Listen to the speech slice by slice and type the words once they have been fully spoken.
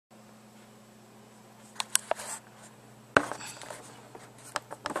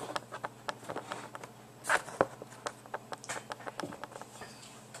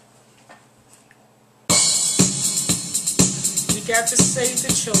got to save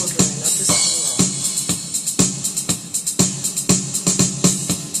the children of this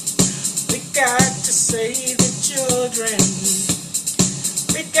world. We got to save the children.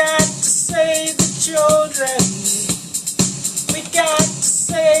 We got to save the children. We got to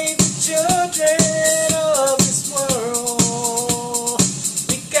save the children of this world.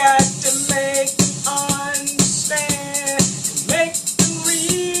 We got to make them understand, make them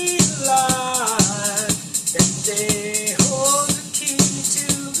realize that they hold the key to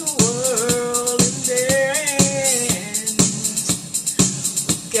the world in their hands.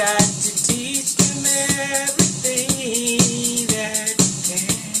 We got to teach them everything that we can.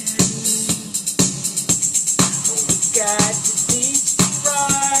 We got to teach them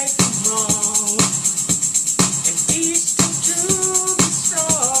right from wrong, and teach them to be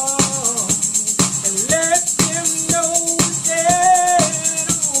strong, and let them know they're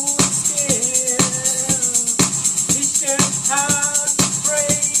always scared. Teach them how to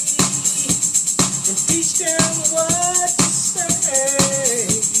pray, and teach them what to say.